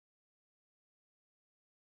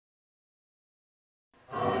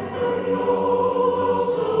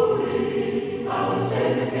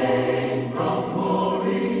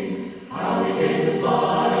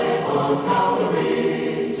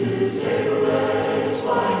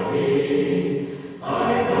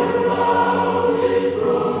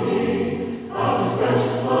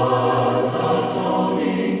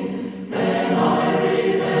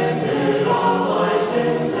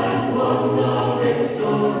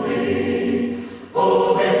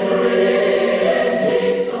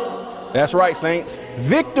That's right, saints.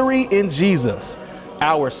 Victory in Jesus,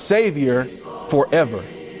 our Savior forever.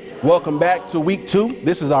 Welcome back to week 2.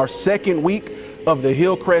 This is our second week of the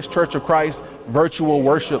Hillcrest Church of Christ virtual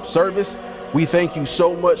worship service. We thank you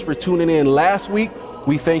so much for tuning in last week.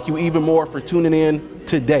 We thank you even more for tuning in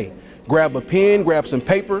today. Grab a pen, grab some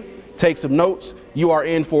paper, take some notes. You are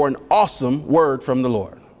in for an awesome word from the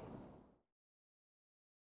Lord.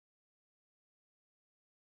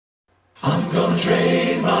 I'm gonna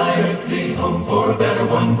trade my earthly home for a better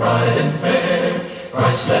one, bright and fair.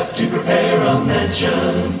 Christ left to prepare a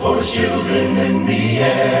mansion for his children in the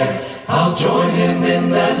air. I'll join him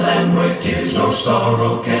in that land where tears no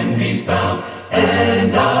sorrow can be found.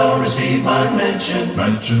 And I'll receive my mansion,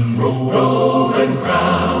 robe and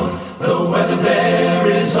crown. The weather there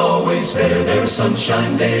is always fair, there is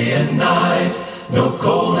sunshine day and night. No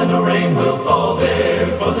cold and no rain will fall there,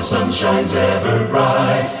 for the sun shines ever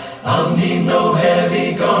bright. I'll need no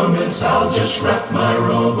heavy garments, I'll just wrap my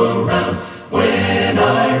robe around. When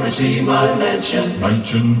I receive my mansion,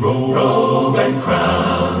 robe and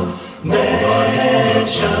crown.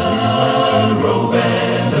 Mansion, robe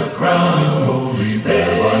and a crown.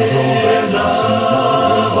 There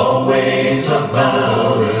love always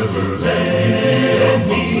abound. Let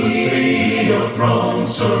me your throne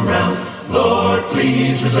surround. Lord,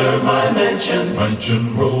 please reserve my mansion,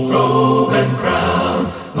 robe and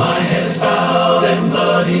crown. My head is bowed and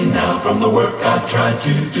bloody now from the work I've tried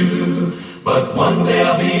to do. But one day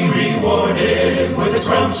I'll be rewarded with a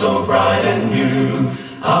crown so bright and new.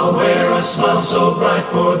 I'll wear a smile so bright,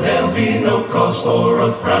 for there'll be no cause for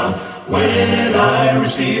a frown. When I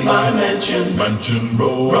receive my mansion,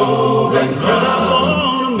 robe and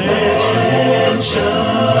crown. Mansion,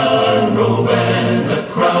 robe and a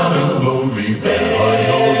crown.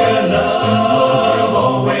 There love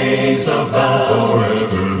always abound.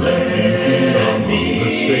 Let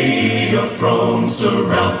me your throne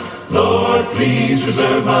surround. Lord, please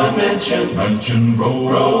reserve my mansion,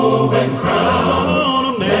 robe and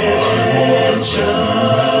crown. Mansion,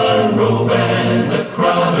 robe and a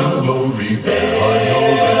crown.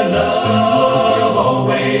 There love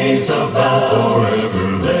always abound.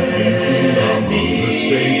 Let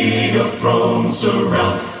me your throne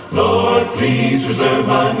surround. Lord, please reserve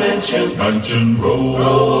my mansion,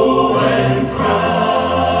 robe and crown.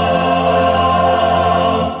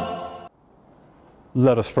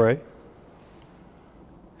 Let us pray.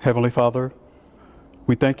 Heavenly Father,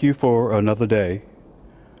 we thank you for another day,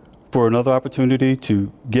 for another opportunity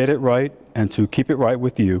to get it right and to keep it right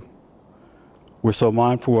with you. We're so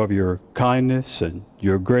mindful of your kindness and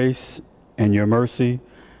your grace and your mercy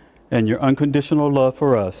and your unconditional love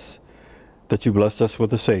for us, that you blessed us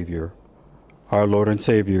with a Savior, our Lord and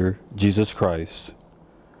Savior, Jesus Christ.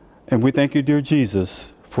 And we thank you, dear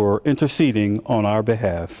Jesus, for interceding on our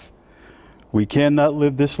behalf. We cannot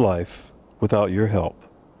live this life without your help.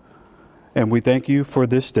 And we thank you for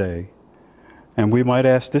this day. And we might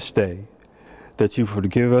ask this day that you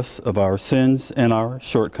forgive us of our sins and our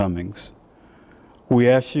shortcomings. We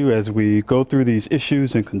ask you, as we go through these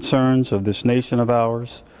issues and concerns of this nation of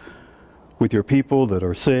ours, with your people that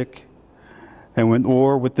are sick, and in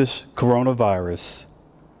war with this coronavirus,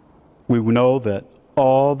 we know that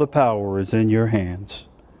all the power is in your hands,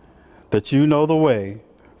 that you know the way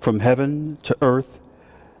from heaven to earth,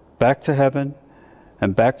 back to heaven,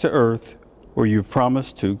 and back to earth, where you've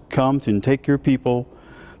promised to come and take your people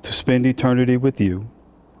to spend eternity with you.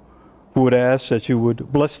 We would ask that you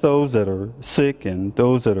would bless those that are sick and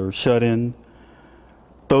those that are shut in,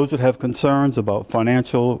 those that have concerns about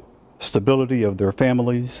financial stability of their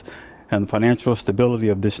families and the financial stability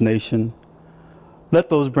of this nation. Let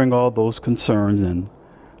those bring all those concerns and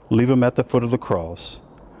leave them at the foot of the cross,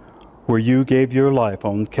 where you gave your life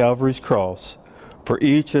on Calvary's cross for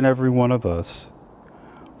each and every one of us.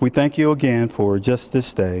 We thank you again for just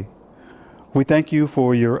this day. We thank you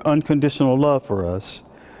for your unconditional love for us,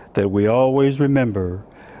 that we always remember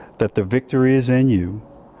that the victory is in you,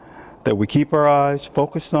 that we keep our eyes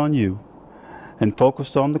focused on you and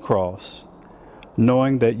focused on the cross,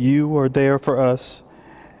 knowing that you are there for us,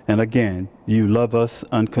 and again, you love us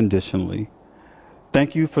unconditionally.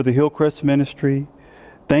 Thank you for the Hillcrest ministry.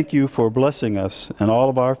 Thank you for blessing us and all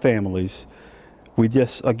of our families. We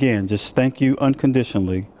just thank you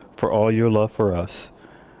unconditionally for all your love for us.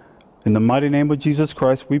 In the mighty name of Jesus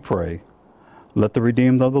Christ, we pray. Let the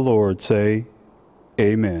redeemed of the Lord say,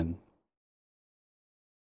 Amen.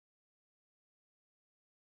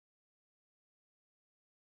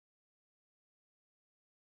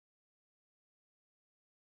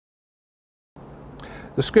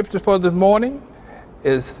 The scripture for this morning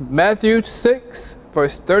is Matthew 6,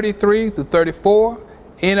 verse 33 to 34,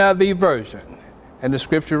 NIV version. And the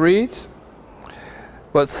scripture reads,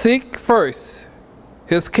 "But seek first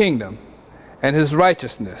his kingdom and his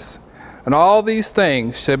righteousness, and all these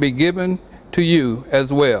things shall be given to you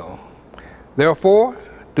as well. Therefore,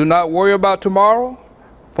 do not worry about tomorrow,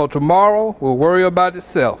 for tomorrow will worry about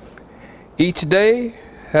itself. Each day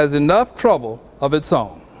has enough trouble of its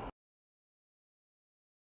own."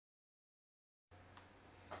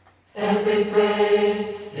 Every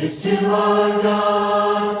praise is to our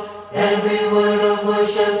God, every word of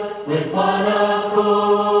worship with one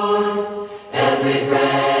accord. Every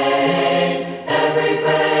praise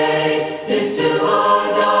is to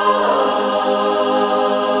our God.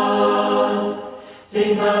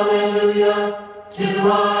 Sing hallelujah to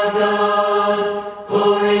our God,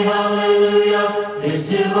 glory hallelujah is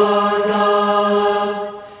to our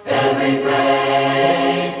God. Every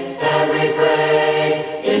praise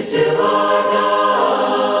is to our God.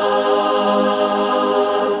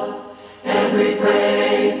 Every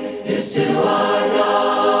praise is to our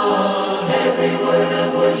God. Every word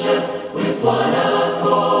of worship with one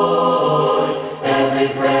accord. Every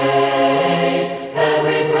praise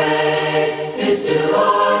is to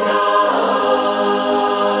our God.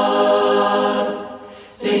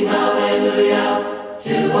 Sing hallelujah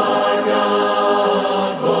to our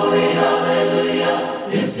God. Glory hallelujah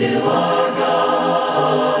is to our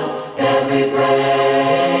God. Every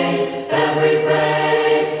praise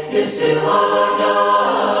is to our God.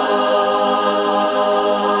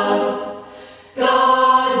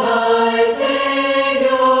 God my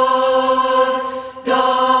Savior,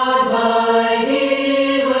 God my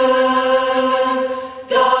healer,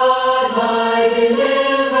 God my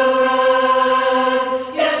deliverer.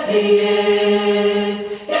 Yes, He is.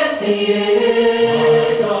 Yes, He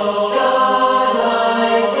is. God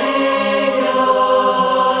my Savior,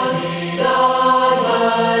 God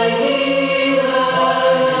my healer,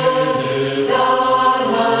 God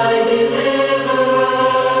my deliverer.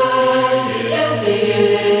 Yes, He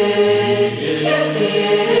is. Yes, He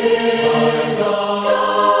is.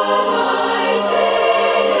 God my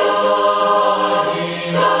Savior,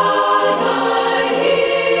 God my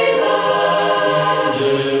healer,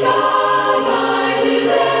 God my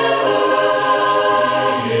deliverer.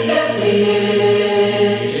 Yes, He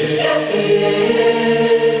is. Yes, He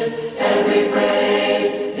is. Every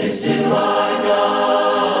praise is to our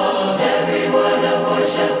God. Every word of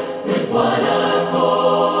worship with one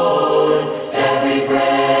accord. Every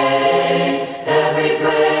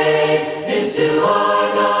praise is to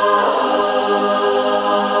our God.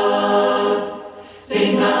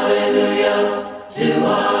 Sing hallelujah to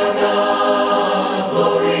our God.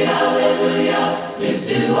 Glory hallelujah is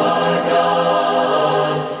to our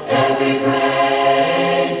God. Every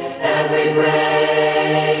praise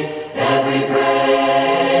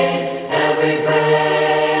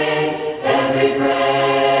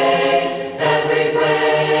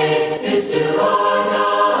is to our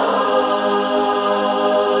God.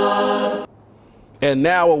 And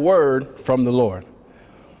now a word from the Lord.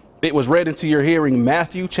 It was read into your hearing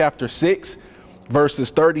Matthew chapter 6,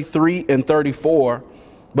 verses 33 and 34.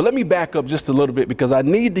 But let me back up just a little bit because I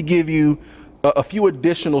need to give you a few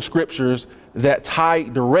additional scriptures that tie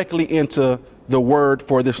directly into the word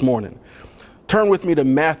for this morning. Turn with me to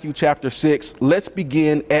Matthew chapter 6. Let's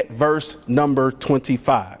begin at verse number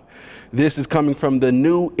 25. This is coming from the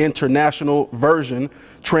New International Version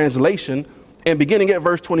translation. And beginning at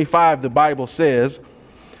verse 25, the Bible says,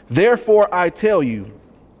 "Therefore I tell you,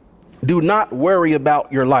 do not worry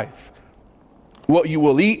about your life, what you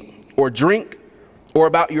will eat or drink, or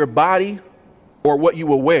about your body or what you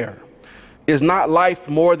will wear. Is not life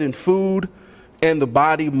more than food, and the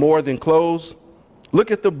body more than clothes?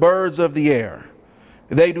 Look at the birds of the air.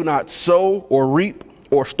 They do not sow or reap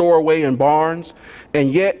or store away in barns,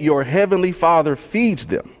 and yet your heavenly Father feeds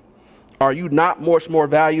them. Are you not much more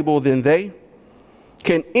valuable than they?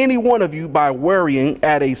 Can any one of you, by worrying,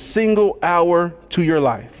 add a single hour to your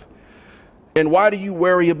life? And why do you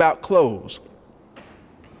worry about clothes?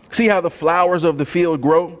 See how the flowers of the field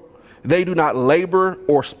grow? They do not labor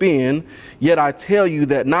or spin, yet I tell you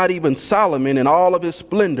that not even Solomon in all of his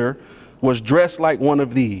splendor was dressed like one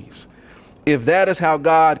of these. If that is how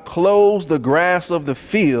God clothes the grass of the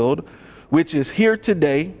field, which is here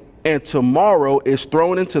today and tomorrow is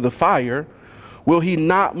thrown into the fire, will he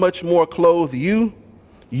not much more clothe you,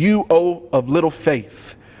 you O of little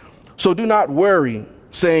faith? So do not worry,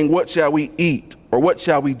 saying, what shall we eat, or what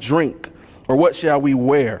shall we drink, or what shall we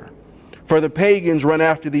wear? For the pagans run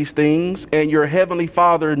after these things, and your heavenly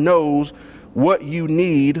Father knows what you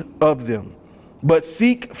need of them. But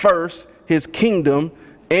seek first his kingdom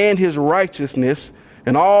and his righteousness,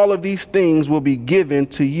 and all of these things will be given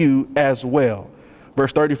to you as well.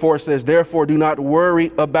 Verse 34 says, therefore do not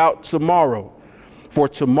worry about tomorrow, for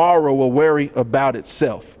tomorrow will worry about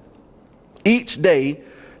itself. Each day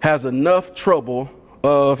has enough trouble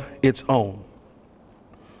of its own.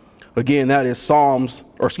 Again, that is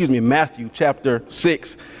Matthew chapter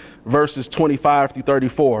 6, verses 25 through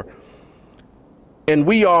 34. And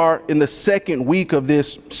we are in the second week of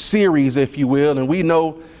this series, if you will, and we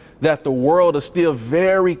know that the world is still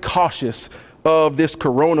very cautious of this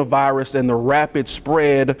coronavirus and the rapid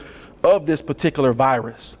spread of this particular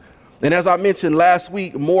virus. And as I mentioned last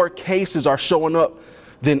week, more cases are showing up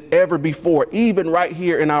than ever before, even right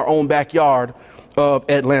here in our own backyard of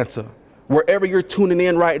Atlanta. Wherever you're tuning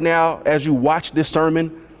in right now, as you watch this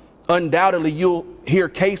sermon, undoubtedly you'll hear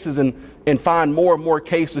cases and find more and more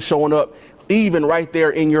cases showing up, even right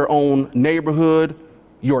there in your own neighborhood,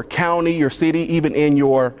 your county, your city, even in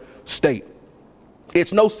your state.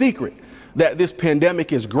 It's no secret that this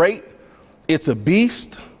pandemic is great. It's a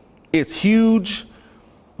beast. It's huge.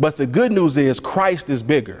 But the good news is Christ is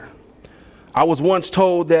bigger. I was once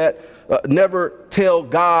told that never tell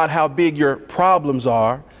God how big your problems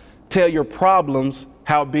are. Tell your problems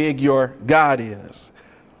how big your God is.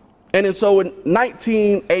 And so in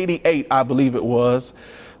 1988, I believe it was,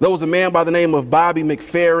 there was a man by the name of Bobby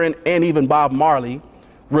McFerrin and even Bob Marley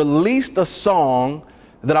released a song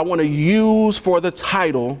that I want to use for the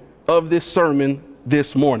title of this sermon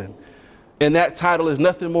this morning. And that title is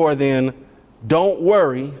nothing more than Don't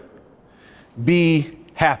Worry, Be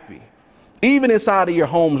Happy. Even inside of your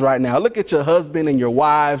homes right now, look at your husband and your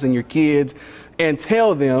wives and your kids and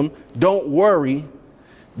tell them, don't worry,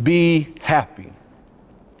 be happy.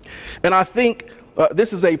 And I think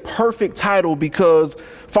this is a perfect title because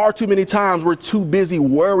far too many times we're too busy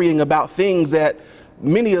worrying about things that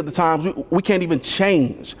many of the times we can't even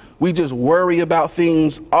change. We just worry about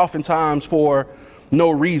things oftentimes for no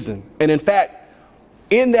reason. And in fact,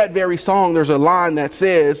 in that very song, there's a line that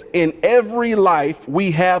says, in every life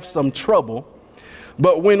we have some trouble,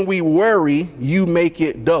 but when we worry, you make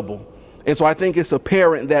it double. And so I think it's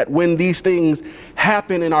apparent that when these things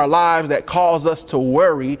happen in our lives that cause us to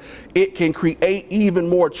worry, it can create even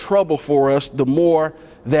more trouble for us the more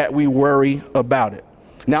that we worry about it.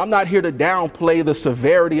 Now, I'm not here to downplay the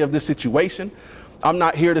severity of this situation. I'm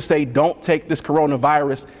not here to say don't take this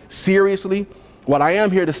coronavirus seriously. What I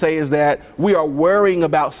am here to say is that we are worrying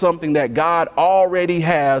about something that God already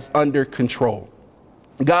has under control.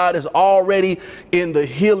 God is already in the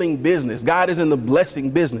healing business. God is in the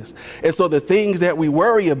blessing business. And so the things that we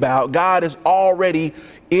worry about, God is already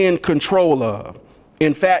in control of.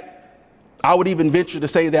 In fact, I would even venture to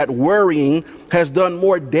say that worrying has done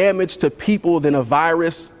more damage to people than a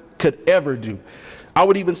virus could ever do. I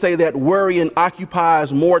would even say that worrying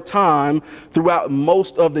occupies more time throughout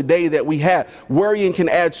most of the day that we have. Worrying can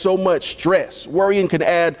add so much stress. Worrying can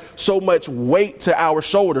add so much weight to our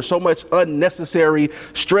shoulders, so much unnecessary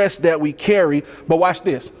stress that we carry. But watch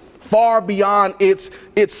this. Far beyond its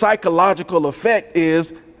psychological effect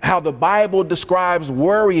is how the Bible describes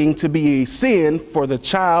worrying to be a sin for the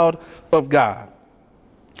child of God.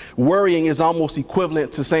 Worrying is almost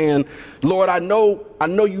equivalent to saying, Lord, I know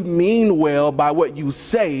you mean well by what you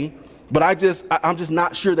say, but I'm just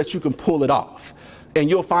not sure that you can pull it off. And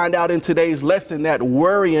you'll find out in today's lesson that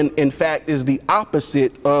worrying, in fact, is the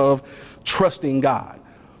opposite of trusting God.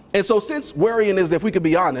 And so since worrying is, if we could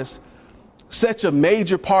be honest, such a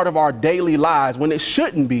major part of our daily lives when it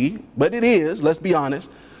shouldn't be, but it is, let's be honest,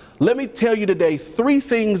 let me tell you today 3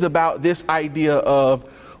 things about this idea of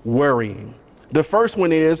worrying. The first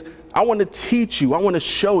one is I want to teach you, I want to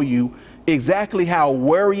show you exactly how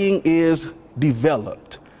worrying is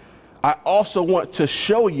developed. I also want to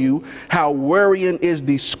show you how worrying is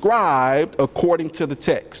described according to the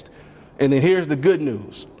text. And then here's the good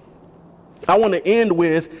news. I want to end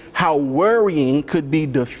with how worrying could be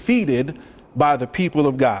defeated by the people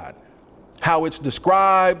of God. How it's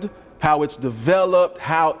described, how it's developed,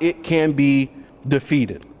 how it can be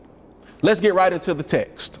defeated. Let's get right into the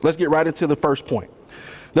text. Let's get right into the first point.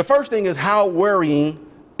 The first thing is how worrying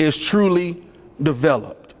is truly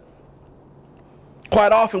developed.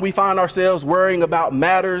 Quite often we find ourselves worrying about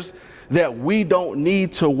matters that we don't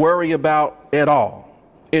need to worry about at all.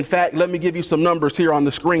 In fact, let me give you some numbers here on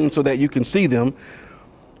the screen so that you can see them.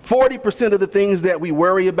 40% of the things that we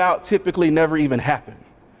worry about typically never even happen.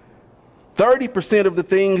 30% of the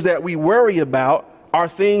things that we worry about are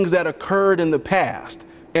things that occurred in the past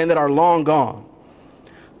and that are long gone.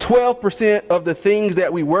 12% of the things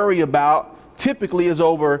that we worry about typically is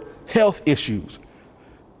over health issues.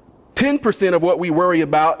 10% of what we worry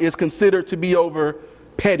about is considered to be over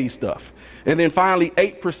petty stuff. And then finally,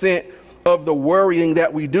 8% of the worrying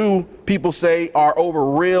that we do, people say, are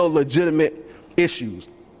over real legitimate issues.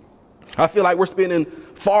 I feel like we're spending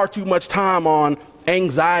far too much time on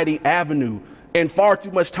Anxiety Avenue and far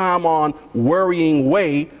too much time on Worrying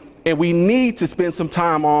Way, and we need to spend some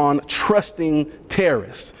time on Trusting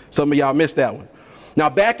Terrace. Some of y'all missed that one. Now,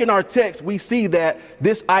 back in our text, we see that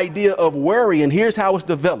this idea of worry, and here's how it's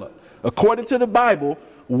developed. According to the Bible,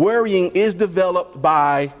 worrying is developed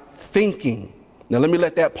by thinking. Now, let me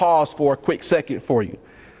let that pause for a quick second for you.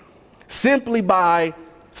 Simply by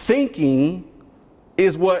thinking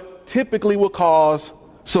is what typically will cause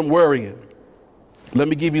some worrying. Let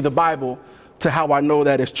me give you the Bible to how I know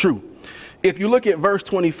that is true. If you look at verse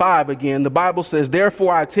 25 again, the Bible says,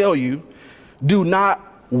 "Therefore I tell you, do not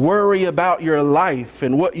worry about your life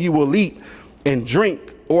and what you will eat and drink,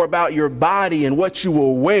 or about your body and what you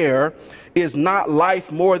will wear. Is not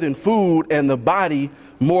life more than food, and the body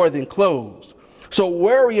more than clothes?" So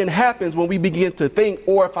worrying happens when we begin to think,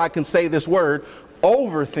 or if I can say this word,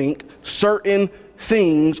 overthink certain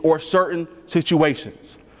things or certain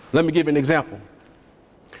situations. Let me give you an example.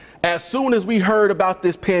 As soon as we heard about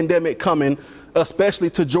this pandemic coming,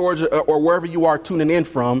 especially to Georgia or wherever you are tuning in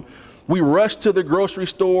from, we rushed to the grocery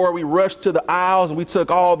store, we rushed to the aisles, and we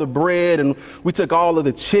took all the bread, and we took all of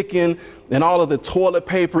the chicken and all of the toilet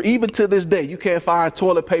paper. Even to this day, you can't find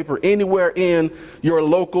toilet paper anywhere in your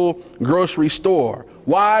local grocery store.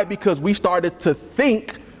 Why? Because we started to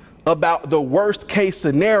think about the worst case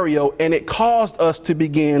scenario, and it caused us to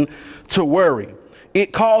begin to worry.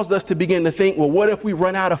 It caused us to begin to think, well, what if we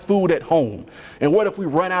run out of food at home? And what if we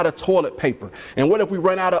run out of toilet paper? And what if we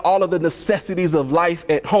run out of all of the necessities of life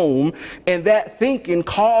at home? And that thinking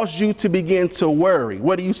caused you to begin to worry.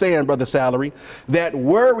 What are you saying, Brother Salary? That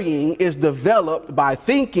worrying is developed by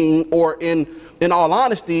thinking, or in all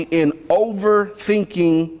honesty, in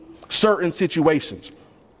overthinking certain situations.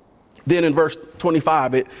 Then in verse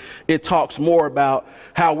 25, it talks more about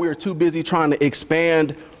how we're too busy trying to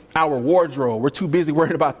expand our wardrobe. We're too busy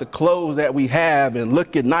worrying about the clothes that we have and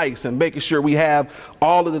looking nice and making sure we have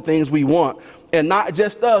all of the things we want. And not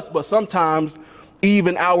just us, but sometimes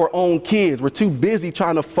even our own kids. We're too busy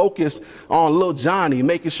trying to focus on little Johnny,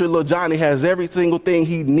 making sure little Johnny has every single thing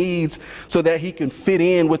he needs so that he can fit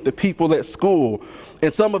in with the people at school.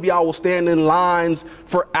 And some of y'all will stand in lines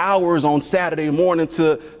for hours on Saturday morning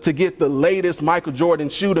to get the latest Michael Jordan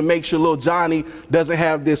shoe to make sure little Johnny doesn't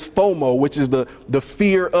have this FOMO, which is the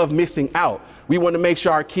fear of missing out. We want to make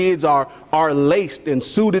sure our kids are laced and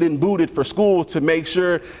suited and booted for school to make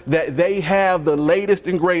sure that they have the latest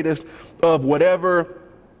and greatest of whatever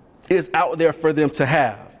is out there for them to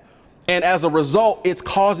have. And as a result, it's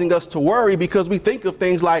causing us to worry because we think of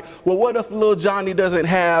things like, well, what if little Johnny doesn't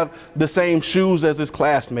have the same shoes as his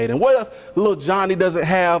classmate? And what if little Johnny doesn't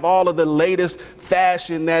have all of the latest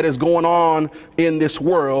fashion that is going on in this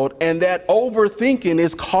world? And that overthinking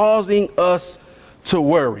is causing us to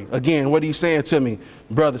worry. Again, what are you saying to me,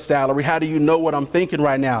 Brother Salary? How do you know what I'm thinking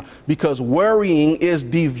right now? Because worrying is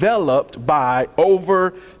developed by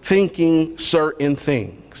overthinking certain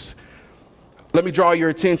things. Let me draw your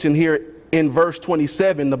attention here in verse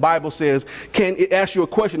 27. The Bible says, it asks you a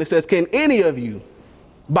question. It says, can any of you,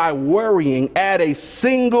 by worrying, add a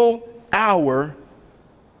single hour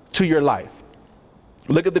to your life?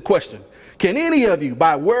 Look at the question. Can any of you,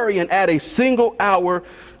 by worrying, add a single hour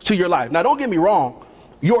to your life? Now, don't get me wrong.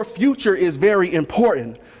 Your future is very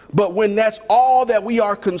important. But when that's all that we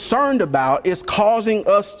are concerned about, it's causing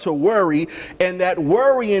us to worry. And that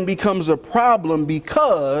worrying becomes a problem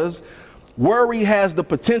because worry has the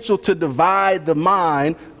potential to divide the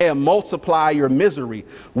mind and multiply your misery.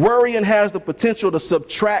 Worrying has the potential to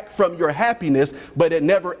subtract from your happiness, but it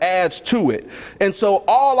never adds to it. And so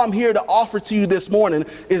all I'm here to offer to you this morning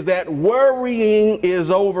is that worrying is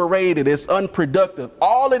overrated. It's unproductive.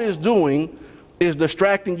 All it is doing is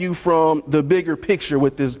distracting you from the bigger picture,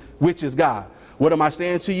 which is God. What am I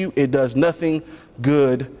saying to you? It does nothing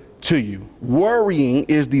good to you. Worrying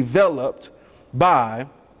is developed by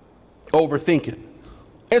overthinking.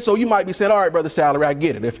 And so you might be saying, all right, Brother Salary, I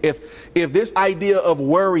get it. If this idea of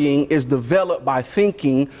worrying is developed by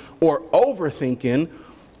thinking or overthinking,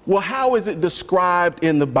 well, how is it described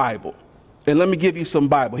in the Bible? And let me give you some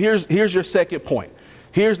Bible. Here's your second point.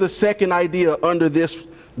 Here's the second idea under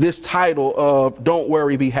this title of Don't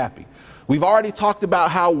Worry, Be Happy. We've already talked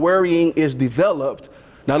about how worrying is developed.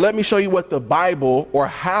 Now let me show you what the Bible, or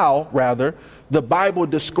how rather, the Bible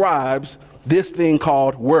describes this thing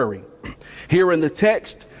called worry. Here in the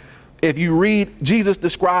text, if you read, Jesus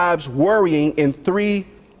describes worrying in three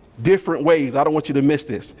different ways. I don't want you to miss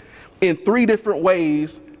this. In three different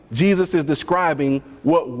ways Jesus is describing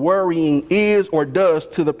what worrying is or does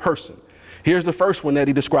to the person. Here's the first one that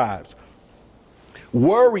he describes.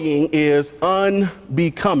 Worrying is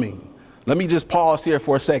unbecoming. Let me just pause here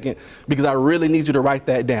for a second because I really need you to write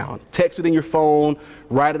that down. Text it in your phone,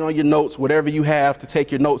 write it on your notes, whatever you have to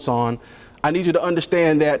take your notes on. I need you to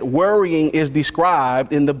understand that worrying is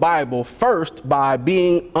described in the Bible first by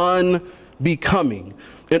being unbecoming.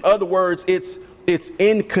 In other words, it's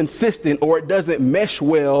inconsistent, or it doesn't mesh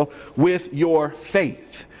well with your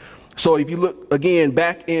faith. So if you look again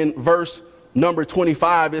back in verse number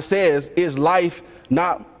 25, it says, is life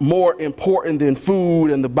not more important than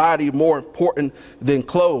food, and the body more important than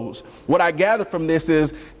clothes? What I gather from this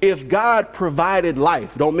is, if God provided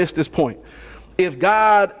life, don't miss this point. If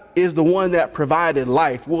God is the one that provided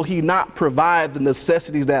life, will he not provide the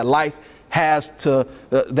necessities that life has to,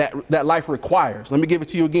 that life requires? Let me give it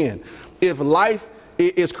to you again. If life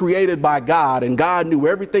is created by God and God knew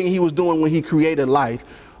everything he was doing when he created life,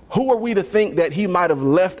 who are we to think that he might have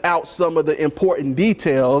left out some of the important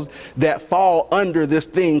details that fall under this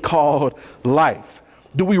thing called life?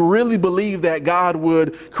 Do we really believe that God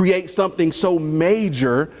would create something so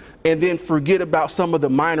major and then forget about some of the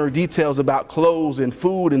minor details about clothes and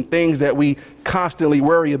food and things that we constantly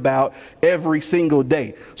worry about every single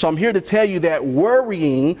day? So I'm here to tell you that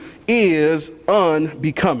worrying is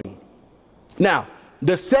unbecoming. Now,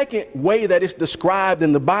 the second way that it's described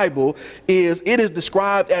in the Bible is it is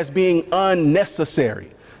described as being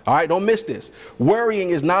unnecessary. All right, don't miss this. Worrying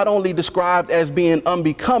is not only described as being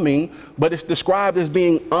unbecoming, but it's described as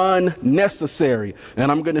being unnecessary.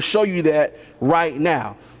 And I'm going to show you that right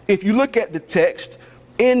now. If you look at the text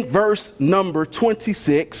in verse number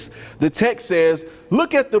 26, the text says,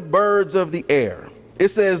 look at the birds of the air. It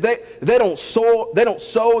says they don't sow, they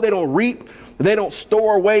don't reap, they don't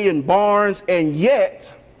store away in barns, and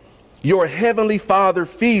yet your heavenly Father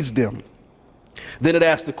feeds them. Then it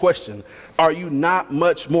asks the question, are you not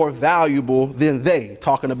much more valuable than they?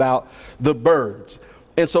 Talking about the birds.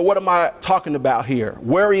 And so what am I talking about here?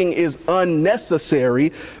 Worrying is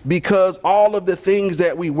unnecessary because all of the things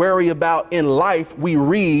that we worry about in life, we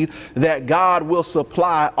read that God will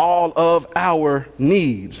supply all of our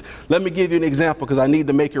needs. Let me give you an example because I need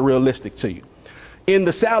to make it realistic to you. In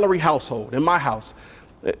the salary household, in my house,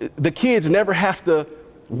 the kids never have to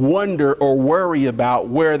wonder or worry about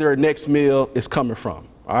where their next meal is coming from.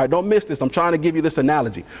 All right, don't miss this. I'm trying to give you this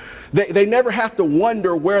analogy. They never have to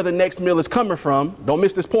wonder where the next meal is coming from. Don't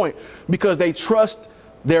miss this point, because they trust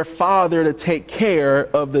their father to take care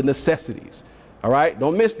of the necessities. All right,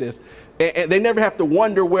 don't miss this. And they never have to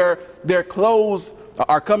wonder where their clothes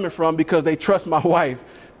are coming from because they trust my wife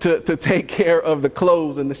to take care of the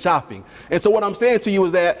clothes and the shopping. And so what I'm saying to you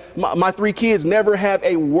is that my three kids never have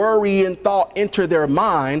a worrying thought enter their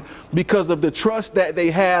mind because of the trust that they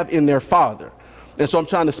have in their father. And so I'm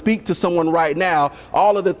trying to speak to someone right now.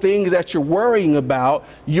 All of the things that you're worrying about,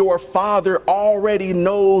 your father already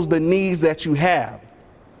knows the needs that you have.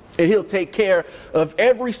 And he'll take care of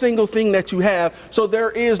every single thing that you have. So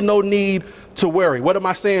there is no need to worry. What am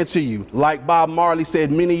I saying to you? Like Bob Marley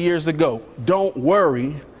said many years ago, don't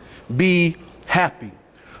worry, be happy.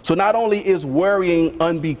 So not only is worrying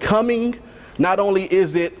unbecoming, not only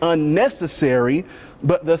is it unnecessary,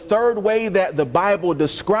 but the third way that the Bible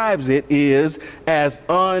describes it is as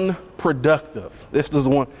unproductive. This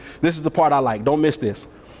is the part I like. Don't miss this.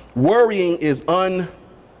 Worrying is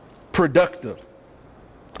unproductive.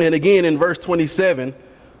 And again, in verse 27,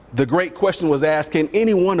 the great question was asked, can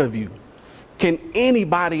any one of you, can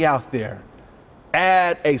anybody out there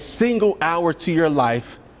add a single hour to your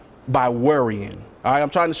life by worrying? All right, I'm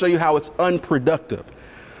trying to show you how it's unproductive.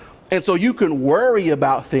 And so you can worry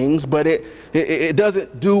about things, but it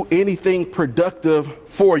doesn't do anything productive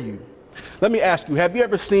for you. Let me ask you, have you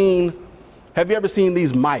ever seen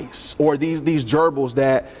these mice or these gerbils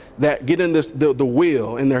that get in the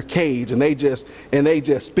wheel in their cage and they just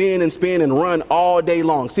spin and spin and run all day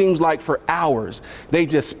long? Seems like for hours they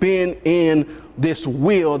just spin in this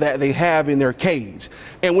wheel that they have in their cage.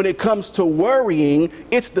 And when it comes to worrying,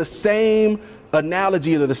 it's the same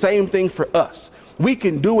analogy or the same thing for us. We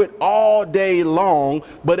can do it all day long,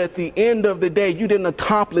 but at the end of the day, you didn't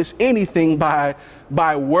accomplish anything by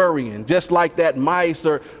worrying. Just like that mice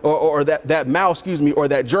or that mouse, or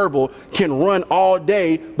that gerbil can run all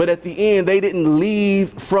day, but at the end, they didn't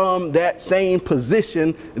leave from that same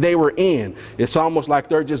position they were in. It's almost like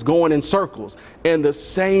they're just going in circles. And the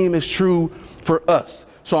same is true for us.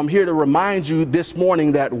 So I'm here to remind you this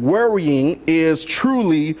morning that worrying is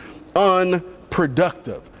truly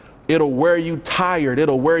unproductive. It'll wear you tired.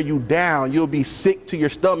 It'll wear you down. You'll be sick to your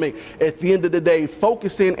stomach at the end of the day,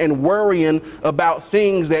 focusing and worrying about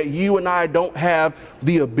things that you and I don't have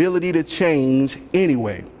the ability to change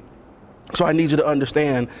anyway. So I need you to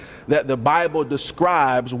understand that the Bible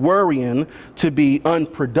describes worrying to be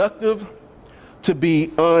unproductive, to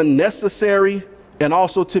be unnecessary, and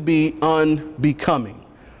also to be unbecoming.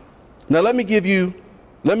 Now let me give you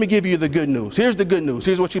the good news. Here's the good news.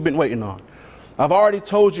 Here's what you've been waiting on. I've already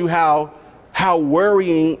told you how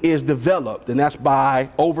worrying is developed, and that's by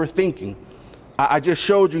overthinking. I just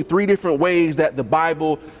showed you 3 different ways that the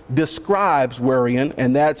Bible describes worrying,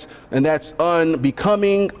 and that's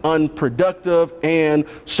unbecoming, unproductive, and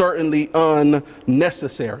certainly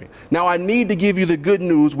unnecessary. Now I need to give you the good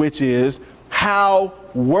news, which is how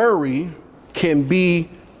worry can be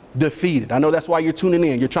defeated. I know that's why you're tuning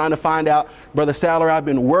in. You're trying to find out, Brother Saller, I've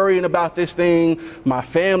been worrying about this thing. My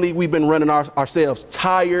family, we've been running ourselves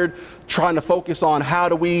tired, trying to focus on how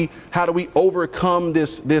do we overcome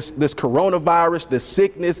this coronavirus, this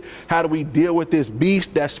sickness? How do we deal with this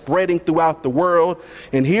beast that's spreading throughout the world?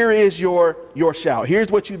 And here is your shout.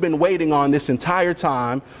 Here's what you've been waiting on this entire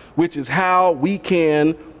time, which is how we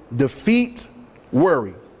can defeat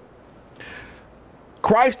worry.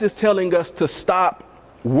 Christ is telling us to stop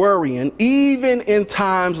worrying. Even in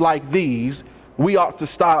times like these, we ought to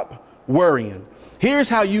stop worrying. Here's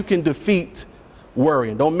how you can defeat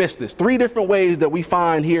worrying. Don't miss this. 3 different ways that we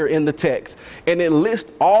find here in the text, and it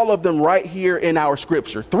lists all of them right here in our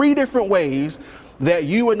scripture. 3 different ways that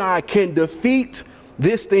you and I can defeat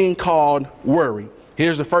this thing called worry.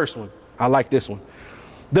 Here's the first one. I like this one.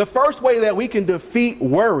 The first way that we can defeat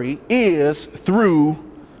worry is through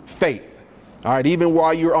faith. All right, even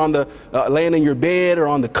while you're on the laying in your bed or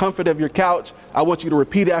on the comfort of your couch, I want you to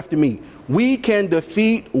repeat after me. We can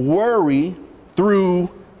defeat worry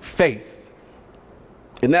through faith.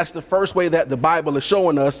 And that's the first way that the Bible is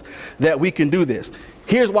showing us that we can do this.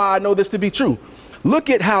 Here's why I know this to be true.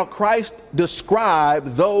 Look at how Christ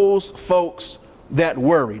described those folks that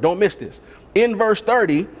worry. Don't miss this. In verse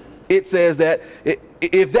 30, it says that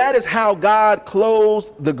if that is how God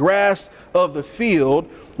clothes the grass of the field,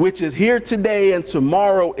 which is here today and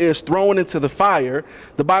tomorrow is thrown into the fire,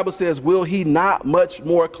 the Bible says, will he not much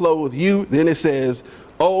more clothe you? Then it says,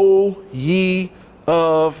 O ye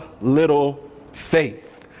of little faith.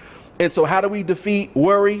 And so how do we defeat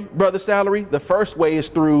worry, Brother Salary? The first way is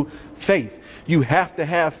through faith. You have to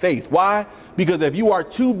have faith. Why? Because if you are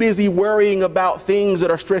too busy worrying about things that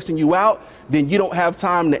are stressing you out, then you don't have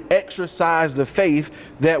time to exercise the faith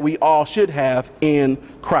that we all should have in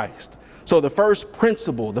Christ. So the first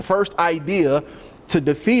principle, the first idea to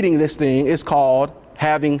defeating this thing is called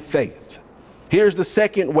having faith. Here's the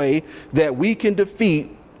second way that we can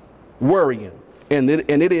defeat worrying, and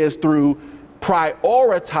it is through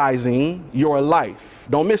prioritizing your life.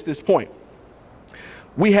 Don't miss this point.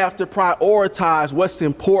 We have to prioritize what's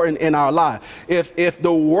important in our life. If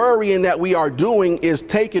the worrying that we are doing is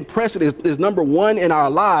taking precedence, is number one in our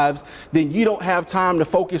lives, then you don't have time to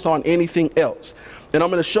focus on anything else. And I'm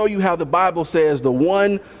going to show you how the Bible says the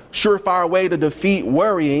one surefire way to defeat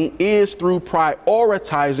worrying is through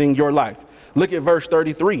prioritizing your life. Look at verse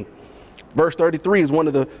 33. Verse 33 is one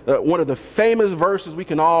of the famous verses we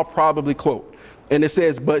can all probably quote. And it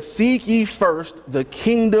says, but seek ye first the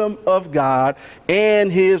kingdom of God and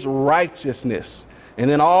his righteousness, and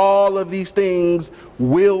then all of these things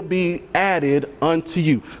will be added unto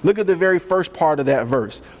you. Look at the very first part of that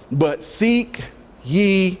verse. But seek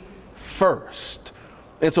ye first.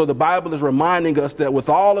 And so the Bible is reminding us that with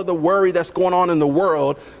all of the worry that's going on in the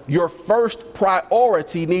world, your first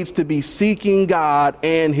priority needs to be seeking God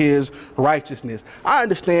and his righteousness. I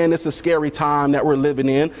understand it's a scary time that we're living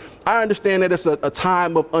in. I understand that it's a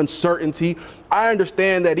time of uncertainty. I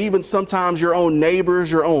understand that even sometimes your own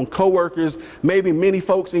neighbors, your own coworkers, maybe many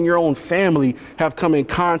folks in your own family have come in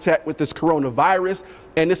contact with this coronavirus.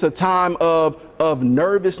 And it's a time of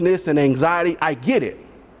nervousness and anxiety. I get it.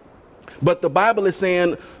 But the Bible is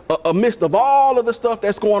saying, amidst of all of the stuff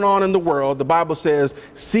that's going on in the world, the Bible says,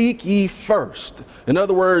 seek ye first. In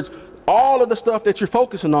other words, all of the stuff that you're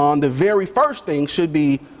focusing on, the very first thing should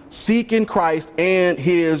be seeking Christ and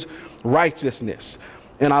his righteousness.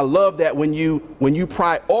 And I love that when you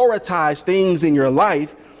prioritize things in your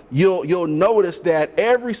life, you'll notice that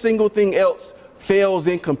every single thing else fails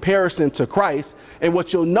in comparison to Christ. And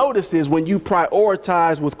what you'll notice is when you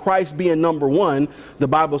prioritize with Christ being number one, the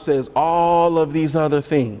Bible says all of these other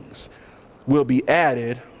things will be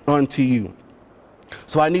added unto you.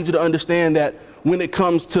 So I need you to understand that when it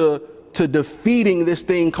comes to defeating this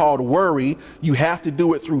thing called worry, you have to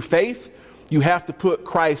do it through faith. You have to put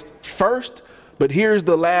Christ first, But here's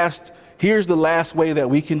the last way that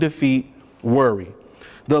we can defeat worry.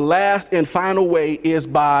 The last and final way is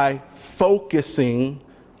by focusing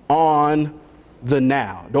on the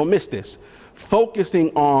now. Don't miss this. Focusing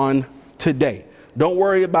on today. Don't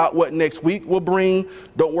worry about what next week will bring.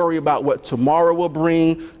 Don't worry about what tomorrow will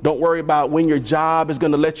bring. Don't worry about when your job is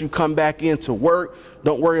going to let you come back into work.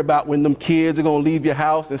 Don't worry about when them kids are going to leave your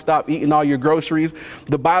house and stop eating all your groceries.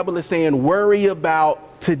 The Bible is saying worry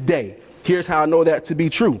about today. Here's how I know that to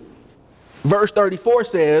be true. Verse 34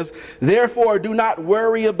 says, therefore do not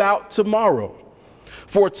worry about tomorrow,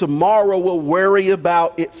 for tomorrow will worry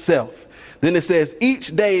about itself. Then it says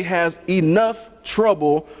each day has enough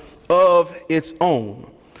trouble of its own.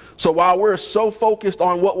 So while we're so focused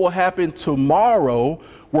on what will happen tomorrow,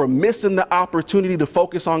 we're missing the opportunity to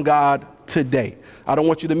focus on God today. I don't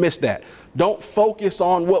want you to miss that. Don't focus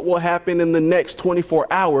on what will happen in the next 24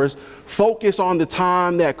 hours. Focus on the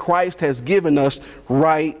time that Christ has given us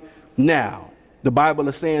right now. The Bible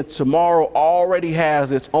is saying tomorrow already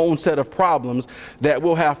has its own set of problems that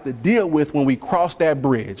we'll have to deal with when we cross that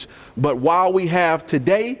bridge. But while we have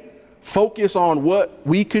today, focus on what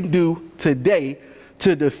we can do today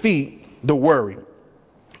to defeat the worry.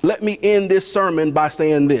 Let me end this sermon by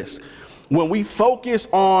saying this. When we focus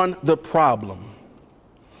on the problem,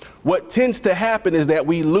 what tends to happen is that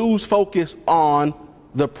we lose focus on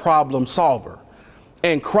the problem solver.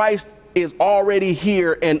 And Christ is already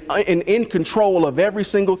here and in control of every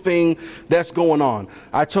single thing that's going on.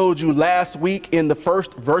 I told you last week in the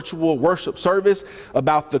first virtual worship service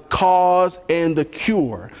about the cause and the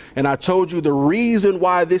cure. And I told you the reason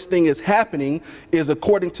why this thing is happening is,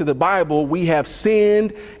 according to the Bible, we have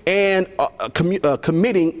sinned and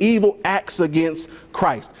committing evil acts against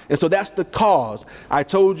Christ. And so that's the cause. I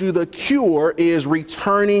told you the cure is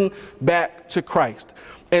returning back to Christ.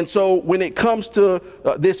 And so when it comes to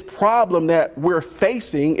this problem that we're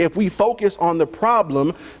facing, if we focus on the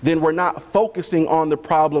problem, then we're not focusing on the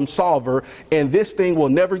problem solver. And this thing will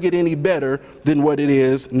never get any better than what it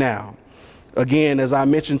is now. Again, as I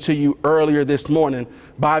mentioned to you earlier this morning,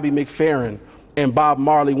 Bobby McFerrin and Bob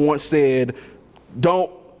Marley once said,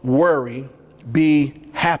 don't worry, be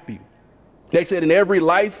happy. They said in every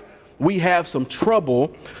life we have some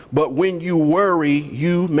trouble, but when you worry,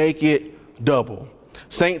 you make it double.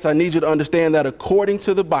 Saints, I need you to understand that according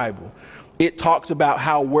to the Bible, it talks about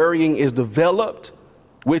how worrying is developed,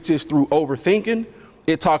 which is through overthinking.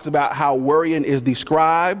 It talks about how worrying is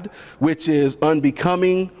described, which is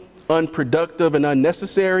unbecoming, unproductive, and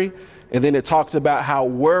unnecessary. And then it talks about how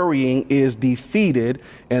worrying is defeated,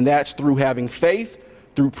 and that's through having faith,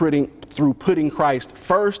 through putting Christ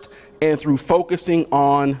first, and through focusing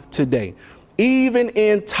on today. Even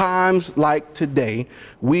in times like today,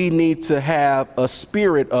 we need to have a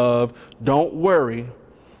spirit of don't worry,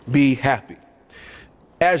 be happy.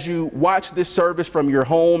 As you watch this service from your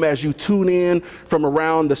home, as you tune in from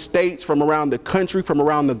around the states, from around the country, from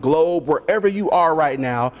around the globe, wherever you are right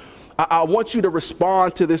now, I want you to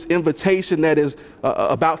respond to this invitation that is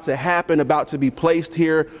about to happen, about to be placed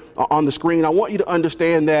here on the screen. I want you to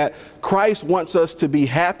understand that Christ wants us to be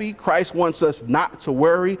happy. Christ wants us not to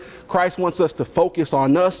worry. Christ wants us to focus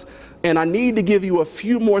on us. And I need to give you a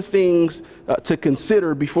few more things to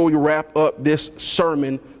consider before we wrap up this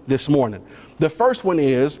sermon this morning. The first one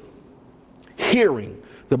is hearing.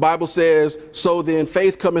 The Bible says, so then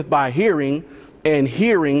faith cometh by hearing, and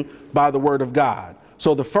hearing by the word of God.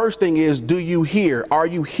 So the first thing is, do you hear? Are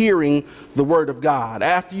you hearing the word of God?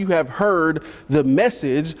 After you have heard the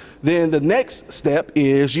message, then the next step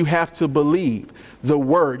is you have to believe the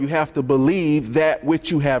word. You have to believe that which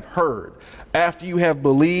you have heard. After you have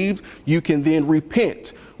believed, you can then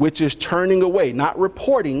repent, which is turning away, not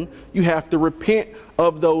reporting. You have to repent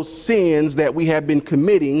of those sins that we have been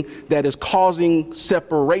committing that is causing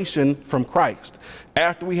separation from Christ.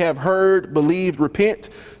 After we have heard, believed, repent,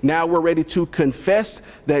 now we're ready to confess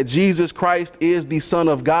that Jesus Christ is the Son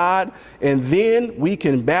of God, and then we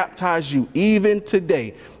can baptize you even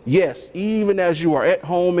today. Yes, even as you are at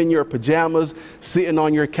home in your pajamas, sitting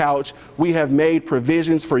on your couch, we have made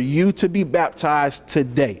provisions for you to be baptized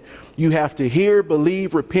today. You have to hear,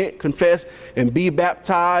 believe, repent, confess, and be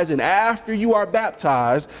baptized. And after you are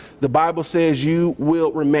baptized, the Bible says you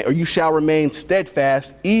will remain, or you shall remain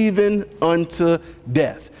steadfast even unto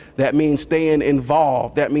death. That means staying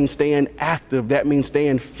involved. That means staying active. That means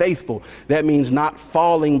staying faithful. That means not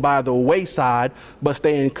falling by the wayside, but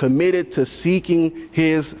staying committed to seeking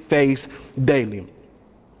his face daily.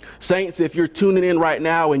 Saints, if you're tuning in right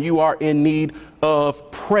now and you are in need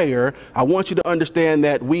of prayer, I want you to understand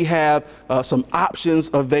that we have some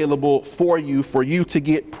options available for you to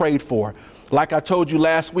get prayed for. Like I told you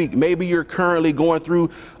last week, maybe you're currently going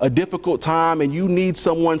through a difficult time and you need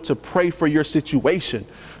someone to pray for your situation.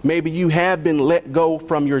 Maybe you have been let go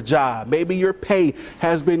from your job. Maybe your pay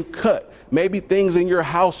has been cut. Maybe things in your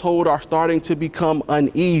household are starting to become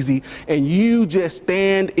uneasy and you just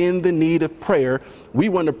stand in the need of prayer. We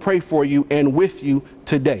want to pray for you and with you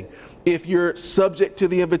today. If you're subject to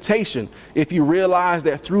the invitation, if you realize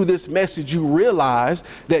that through this message, you realize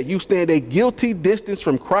that you stand a guilty distance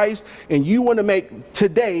from Christ and you want to make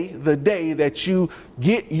today the day that you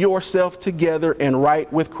get yourself together and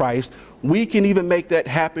right with Christ, we can even make that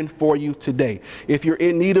happen for you today. If you're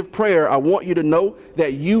in need of prayer, I want you to know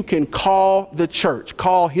that you can call the church.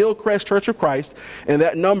 Call Hillcrest Church of Christ, and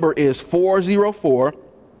that number is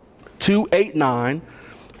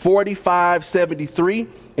 404-289-4573.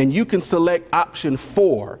 And you can select option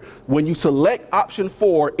 4. When you select option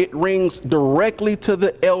 4, it rings directly to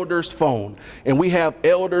the elder's phone. And we have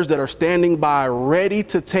elders that are standing by ready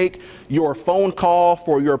to take your phone call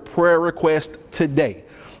for your prayer request today.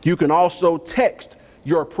 You can also text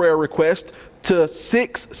your prayer request to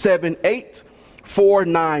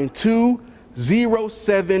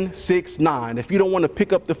 678-492-0769. If you don't want to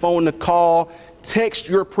pick up the phone to call, text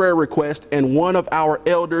your prayer request and one of our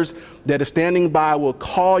elders that is standing by will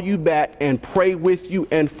call you back and pray with you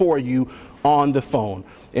and for you on the phone.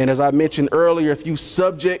 And as I mentioned earlier, if you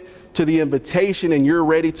subject to the invitation and you're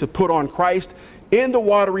ready to put on Christ in the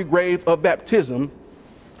watery grave of baptism,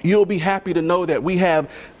 you'll be happy to know that we have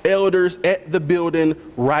elders at the building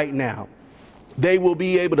right now. They will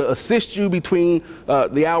be able to assist you between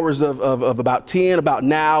the hours of about 10, about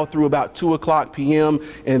now through about 2 o'clock p.m.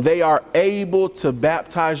 And they are able to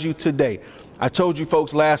baptize you today. I told you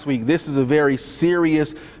folks last week, this is a very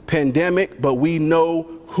serious pandemic, but we know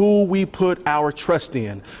who we put our trust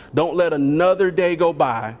in. Don't let another day go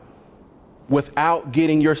by without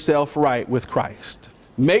getting yourself right with Christ.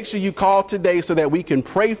 Make sure you call today so that we can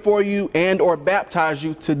pray for you and or baptize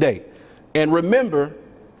you today. And remember,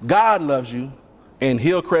 God loves you. And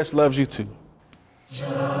Hillcrest loves you too.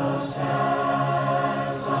 Just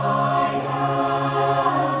as I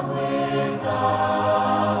am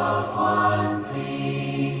without one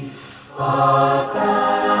plea, but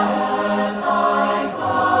that thy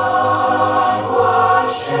blood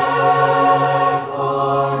was shed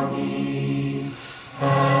for me,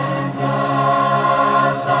 and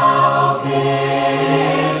that thou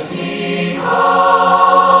bidst me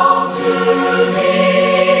come to thee.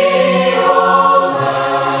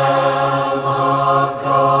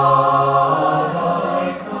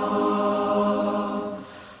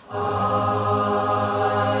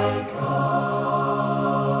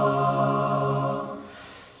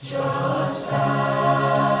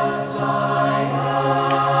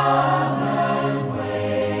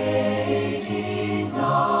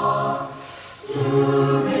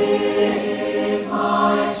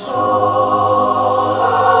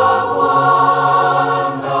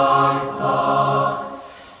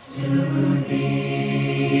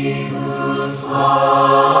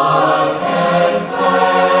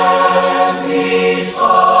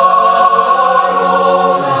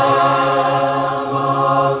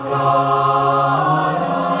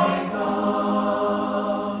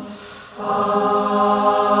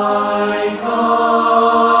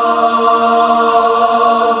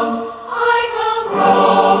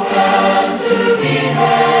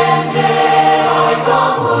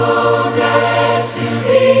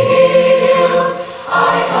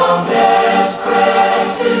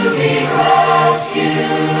 To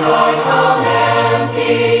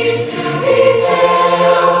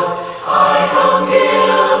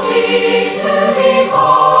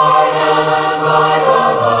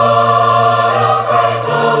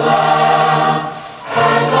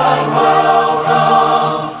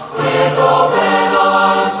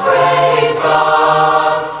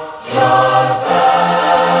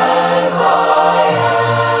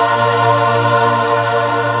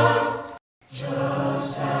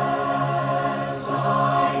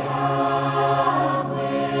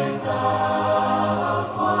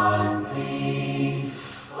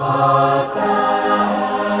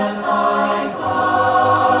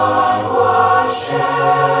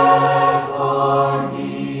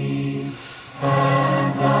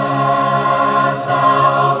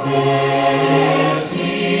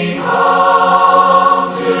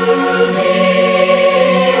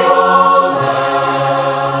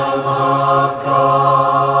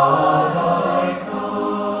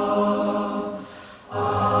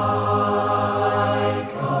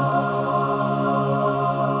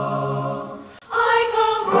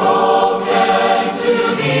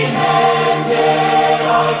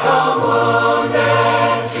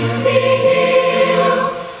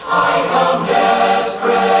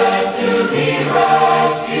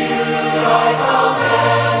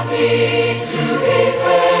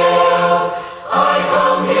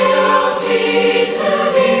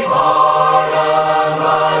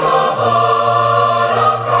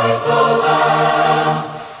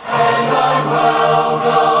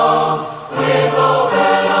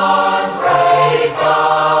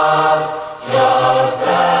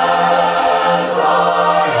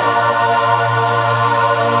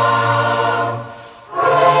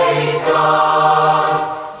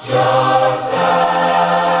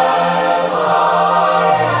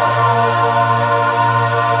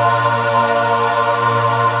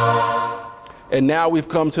And now we've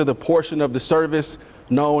come to the portion of the service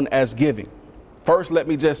known as giving. First, let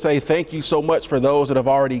me just say thank you so much for those that have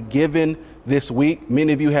already given this week.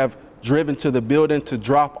 Many of you have driven to the building to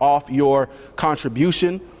drop off your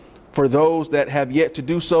contribution. For those that have yet to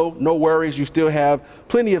do so, no worries, you still have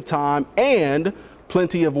plenty of time and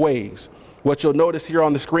plenty of ways. What you'll notice here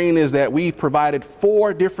on the screen is that we've provided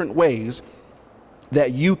 4 different ways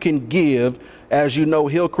that you can give. As you know,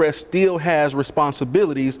 Hillcrest still has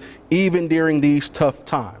responsibilities even during these tough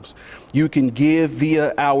times. You can give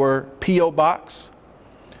via our P.O. box.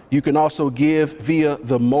 You can also give via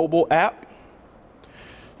the mobile app.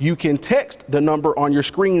 You can text the number on your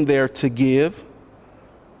screen there to give.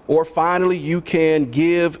 Or finally, you can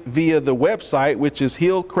give via the website, which is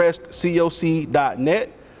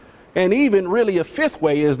hillcrestcoc.net. And even really a 5th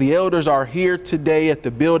way is the elders are here today at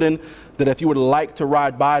the building, that if you would like to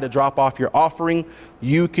ride by to drop off your offering,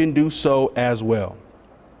 you can do so as well.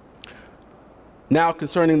 Now,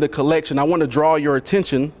 concerning the collection, I want to draw your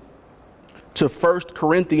attention to 1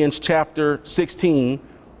 Corinthians chapter 16,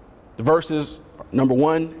 verses number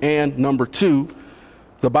 1 and number 2.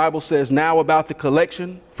 The Bible says, "Now about the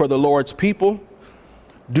collection for the Lord's people,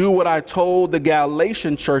 do what I told the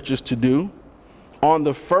Galatian churches to do. On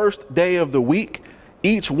the first day of the week,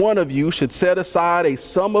 each one of you should set aside a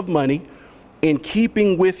sum of money in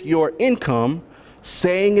keeping with your income,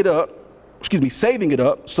 saving it up,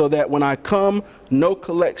 so that when I come, no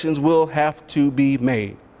collections will have to be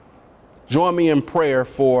made." Join me in prayer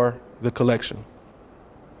for the collection.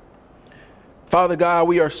 Father God,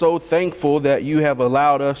 we are so thankful that you have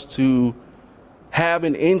allowed us to have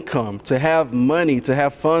an income, to have money, to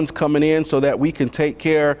have funds coming in so that we can take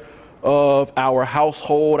care of our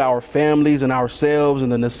household, our families, and ourselves and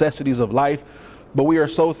the necessities of life. But we are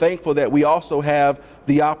so thankful that we also have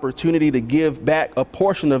the opportunity to give back a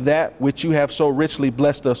portion of that which you have so richly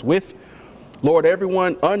blessed us with. Lord,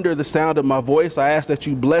 everyone under the sound of my voice, I ask that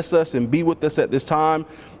you bless us and be with us at this time,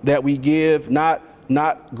 that we give not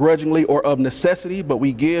grudgingly or of necessity, but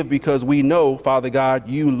we give because we know, Father God,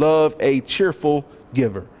 you love a cheerful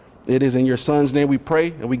giver. It is in your Son's name we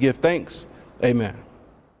pray and we give thanks. Amen.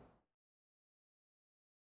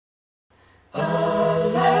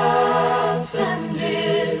 Alas, and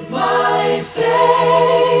did my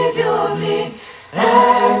Savior bleed,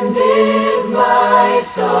 and did my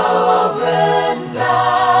sovereign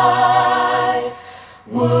die?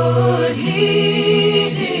 Would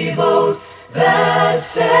he devote that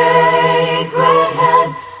sacred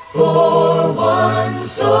hand for one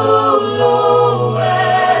so low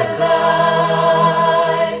as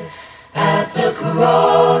I? At the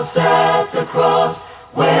cross,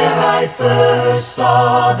 where I first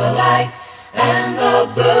saw the light, and the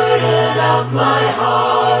burden of my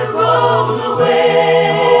heart rolled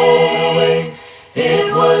away.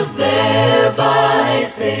 It was there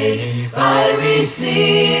by faith I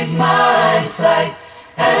received my sight,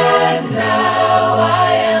 and now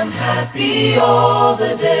I am happy all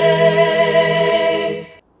the day.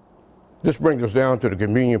 This brings us down to the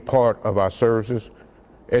communion part of our services.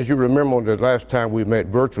 As you remember, the last time we met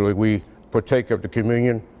virtually, we partake of the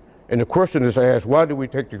communion. And the question is asked, why do we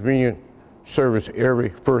take the communion service every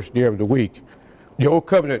first day of the week? The Old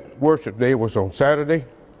Covenant worship day was on Saturday.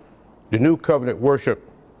 The New Covenant worship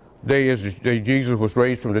day is the day Jesus was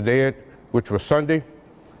raised from the dead, which was Sunday.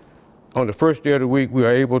 On the first day of the week, we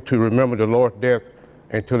are able to remember the Lord's death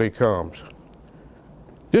until he comes.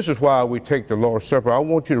 This is why we take the Lord's Supper. I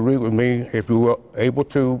want you to read with me, if you were able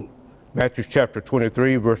to, Matthew chapter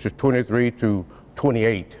 23, verses 23 to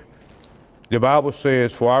 28. The Bible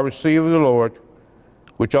says, "For I received of the Lord,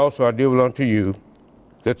 which also I delivered unto you,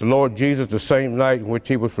 that the Lord Jesus, the same night in which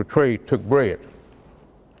he was betrayed, took bread.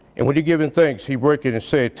 And when he given thanks, he broke it and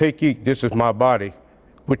said, Take, eat, this is my body,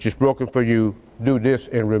 which is broken for you. Do this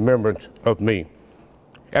in remembrance of me.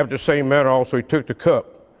 After the same manner also he took the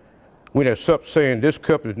cup, when he had supped, saying, This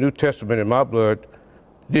cup is the New Testament in my blood.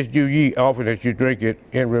 This do ye often as you drink it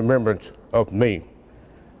in remembrance of me.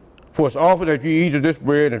 For as often as you eat of this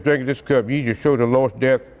bread and drink of this cup, ye shall show the Lord's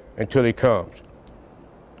death until he comes.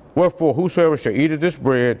 Wherefore, whosoever shall eat of this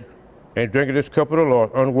bread and drink of this cup of the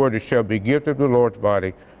Lord unworthy shall be guilty of the Lord's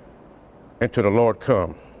body until the Lord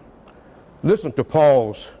come." Listen to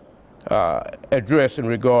Paul's address in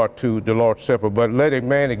regard to the Lord's Supper. "But let a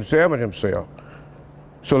man examine himself.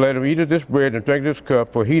 So let him eat of this bread and drink of this cup.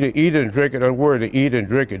 For he that eateth and drinketh unworthy, eat and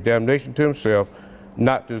drink it damnation to himself,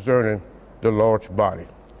 not discerning the Lord's body."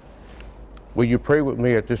 Will you pray with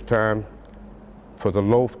me at this time for the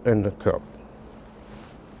loaf and the cup?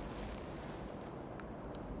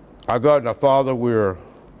 Our God and our Father, we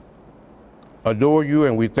adore you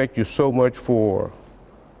and we thank you so much for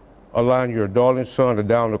allowing your darling son to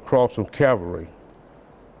die on the cross of Calvary,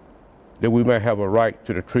 that we may have a right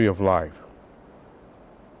to the tree of life.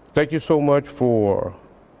 Thank you so much for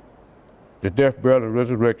the death, burial, and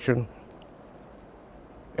resurrection.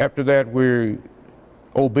 After that, we're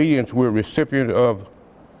recipient of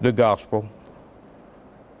the gospel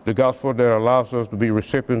that allows us to be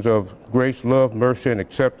recipients of grace, love, mercy, and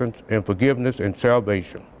acceptance, and forgiveness and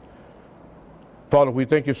salvation. Father, we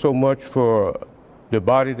thank you so much for the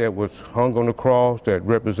body that was hung on the cross that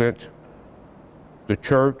represents the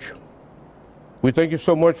church. We thank you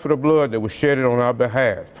so much for the blood that was shedded on our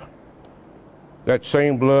behalf. That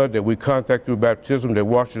same blood that we contact through baptism that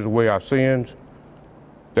washes away our sins.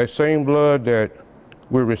 That same blood that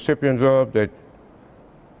we're recipients of that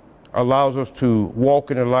allows us to walk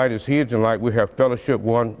in the light as he is in light. We have fellowship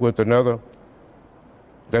one with another.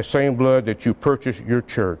 That same blood that you purchased your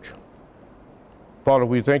church. Father,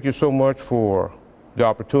 we thank you so much for the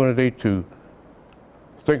opportunity to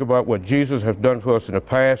think about what Jesus has done for us in the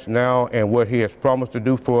past, now, and what he has promised to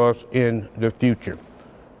do for us in the future.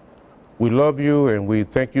 We love you and we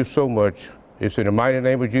thank you so much. It's in the mighty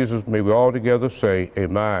name of Jesus, may we all together say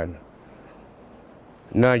amen.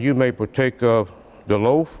 Now you may partake of the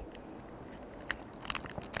loaf.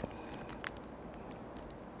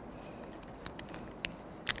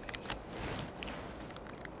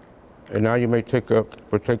 And now you may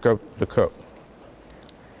partake of the cup.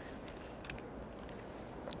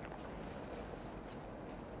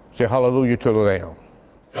 Say hallelujah to the Lamb.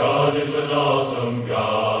 God is an awesome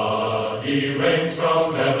God. He reigns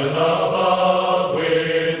from heaven above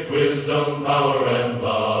with wisdom, power, and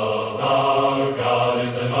love. Our God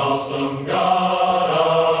is an awesome God.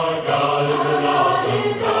 Our God is an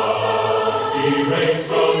awesome God. He reigns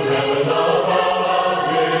from heaven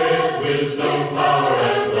above with wisdom, power,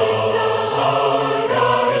 and love. Our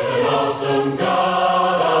God is an awesome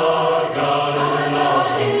God. Our God is an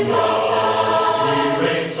awesome God. He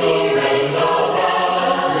reigns from heaven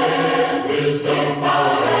above with wisdom,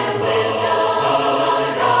 power, and love.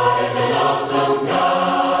 Our God is an awesome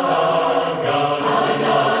God. Our God is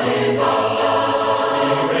an awesome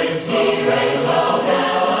God. He reigns from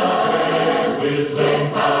heaven with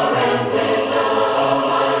wisdom, power, and love.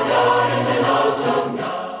 Our God is an awesome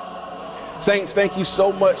God. Saints, thank you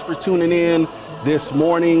so much for tuning in this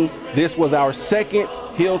morning. This was our second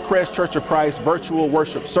Hillcrest Church of Christ virtual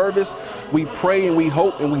worship service. We pray and we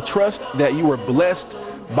hope and we trust that you were blessed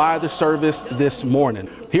by the service this morning.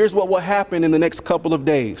 Here's what will happen in the next couple of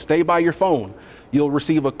days. Stay by your phone. You'll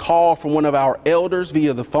receive a call from one of our elders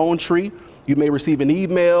via the phone tree. You may receive an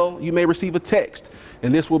email. You may receive a text.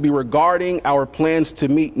 And this will be regarding our plans to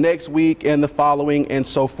meet next week and the following and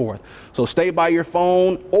so forth. So stay by your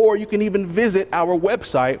phone, or you can even visit our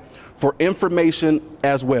website for information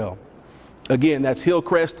as well. Again, that's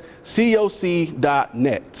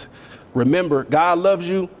hillcrestcoc.net. Remember, God loves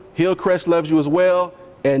you. Hillcrest loves you as well.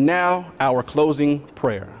 And now our closing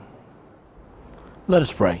prayer. Let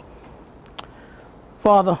us pray.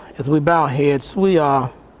 Father, as we bow our heads, we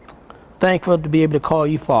are thankful to be able to call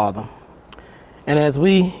you Father. And as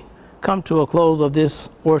we come to a close of this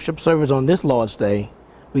worship service on this Lord's Day,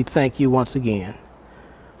 we thank you once again.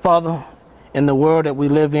 Father, in the world that we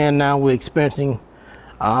live in now, we're experiencing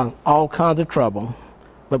all kinds of trouble,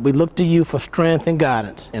 but we look to you for strength and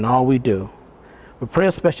guidance in all we do. We pray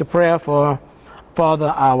a special prayer for,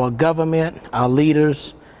 Father, our government, our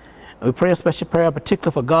leaders. We pray a special prayer,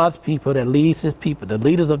 particularly for God's people that leads his people, the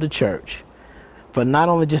leaders of the church, for not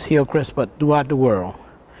only just Hillcrest, but throughout the world.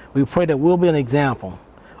 We pray that we'll be an example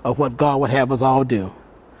of what God would have us all do.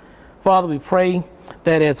 Father, we pray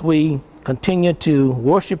that as we continue to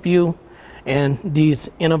worship you in these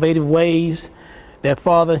innovative ways, that,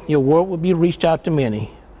 Father, your word will be reached out to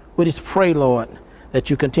many. We just pray, Lord, that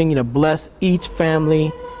you continue to bless each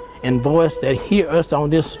family and voice that hear us on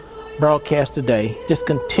this broadcast today. Just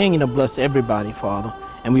continue to bless everybody, Father.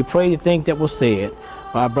 And we pray the things that were said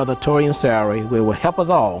by our brother Tori and Sarah will help us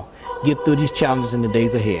all get through these challenges in the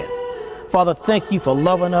days ahead. Father, thank you for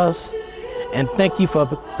loving us, and thank you for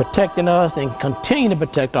protecting us, and continue to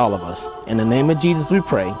protect all of us. In the name of Jesus we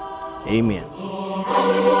pray. Amen. All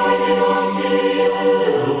the glory belongs to you.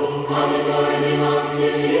 All the glory belongs to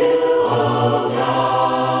you, oh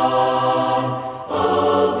God.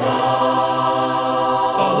 Oh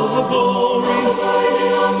God. All of the glory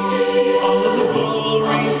belongs to you. All of the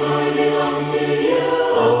glory belongs to you,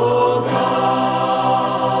 oh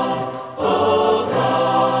God. Oh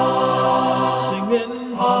God.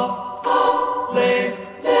 Singing hallelujah.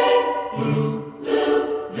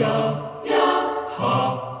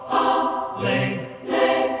 Hallelujah.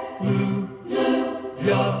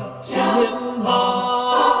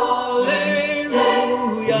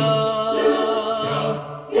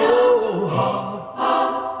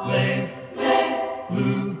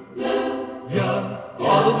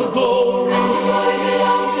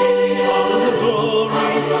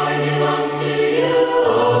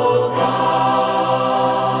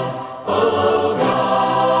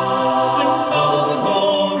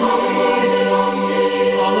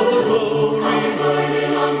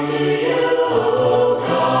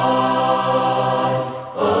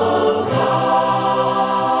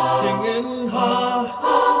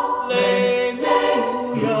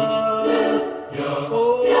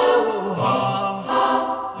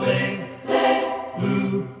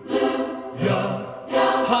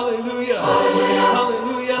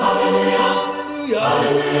 hallelujah, hallelujah, hallelujah,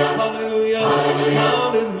 hallelujah,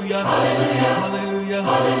 hallelujah, hallelujah,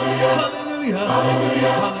 hallelujah.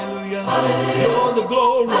 You're the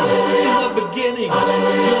glory in the beginning.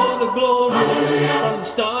 You're the glory from the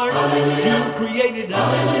start. You created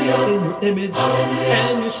us in your image,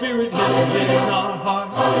 and your spirit lives in our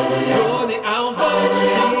hearts. You're the Alpha,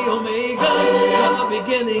 the Omega, the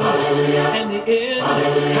beginning and the end.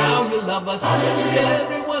 How you love us,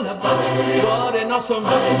 every one of us. What an awesome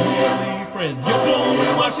holy friend. Your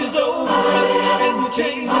glory washes over us, and you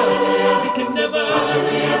change us. We can never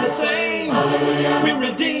be the same. We're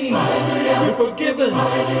redeemed, we're forgiven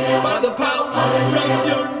by the power of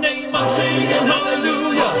your name. I'm singing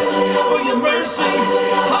hallelujah for your mercy,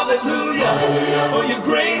 hallelujah for your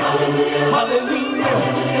grace,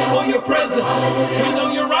 hallelujah for your presence. We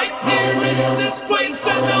know you're right here in this place,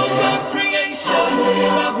 and all of creation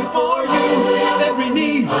bows before you. Every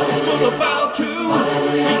knee is gonna bow to.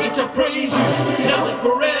 We get to praise you now and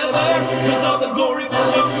forever, 'cause all the glory